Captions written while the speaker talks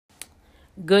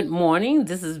Good morning.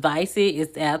 This is Vicey.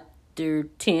 It's after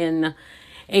 10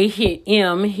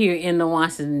 a.m. here in the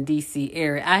Washington, D.C.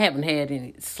 area. I haven't had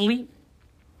any sleep.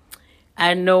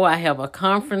 I know I have a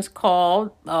conference call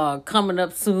coming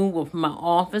up soon with my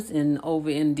office over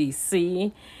in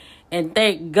D.C. And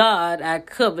thank God I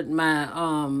covered my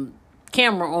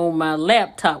camera on my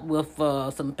laptop with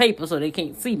some paper so they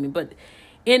can't see me. But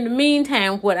in the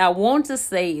meantime, what I want to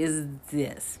say is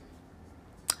this.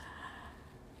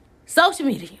 Social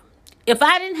media. If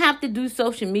I didn't have to do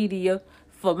social media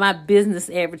for my business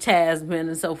advertisement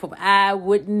and so forth, I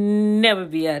would never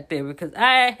be out there because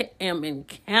I am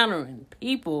encountering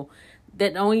people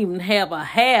that don't even have a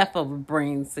half of a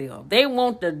brain cell. They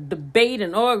want to debate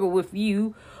and argue with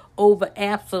you over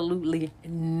absolutely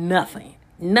nothing.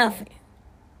 Nothing.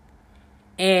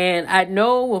 And I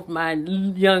know with my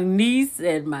young niece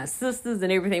and my sisters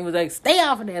and everything was like, stay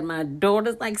off of that. My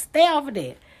daughter's like, stay off of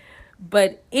that.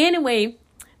 But anyway,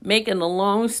 making a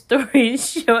long story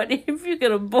short, if you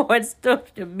can avoid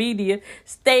social media,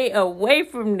 stay away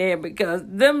from there because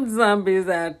them zombies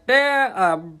out there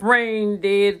are brain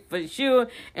dead for sure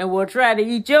and will try to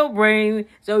eat your brain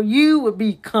so you will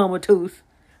be comatose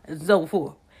and so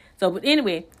forth. But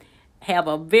anyway, have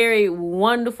a very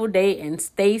wonderful day and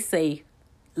stay safe.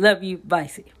 Love you,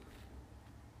 Vicey.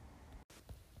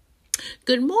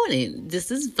 Good morning. This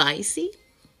is Vicey.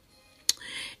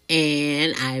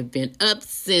 And I've been up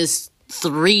since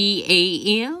 3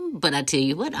 a.m. But I tell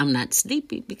you what, I'm not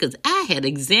sleepy because I had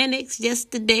Xanax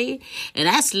yesterday. And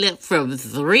I slept from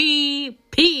 3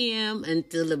 p.m.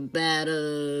 until about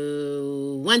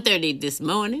 1:30 this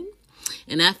morning.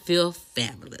 And I feel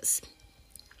fabulous.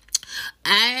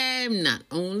 I'm not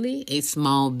only a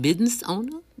small business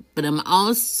owner, but I'm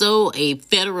also a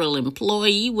federal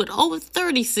employee with over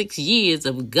 36 years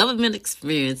of government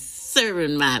experience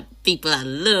serving my people. I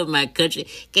love my country.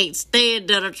 Can't stand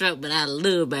Donald Trump, but I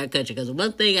love my country because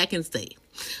one thing I can say,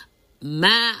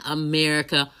 my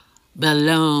America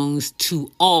belongs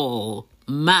to all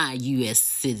my U.S.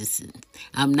 citizens.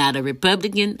 I'm not a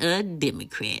Republican or a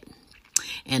Democrat.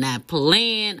 And I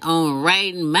plan on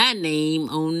writing my name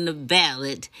on the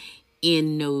ballot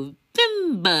in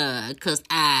November because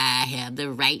I have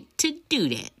the right to do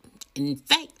that. In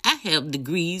fact, I have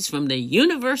degrees from the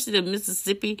University of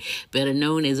Mississippi, better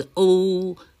known as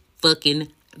Old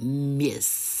Fucking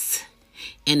Miss.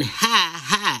 And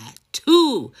high,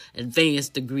 2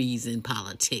 advanced degrees in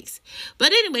politics.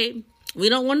 But anyway, we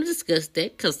don't want to discuss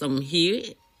that because I'm here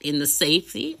in the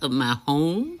safety of my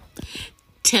home,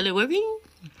 teleworking,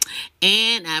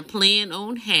 and I plan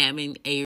on having a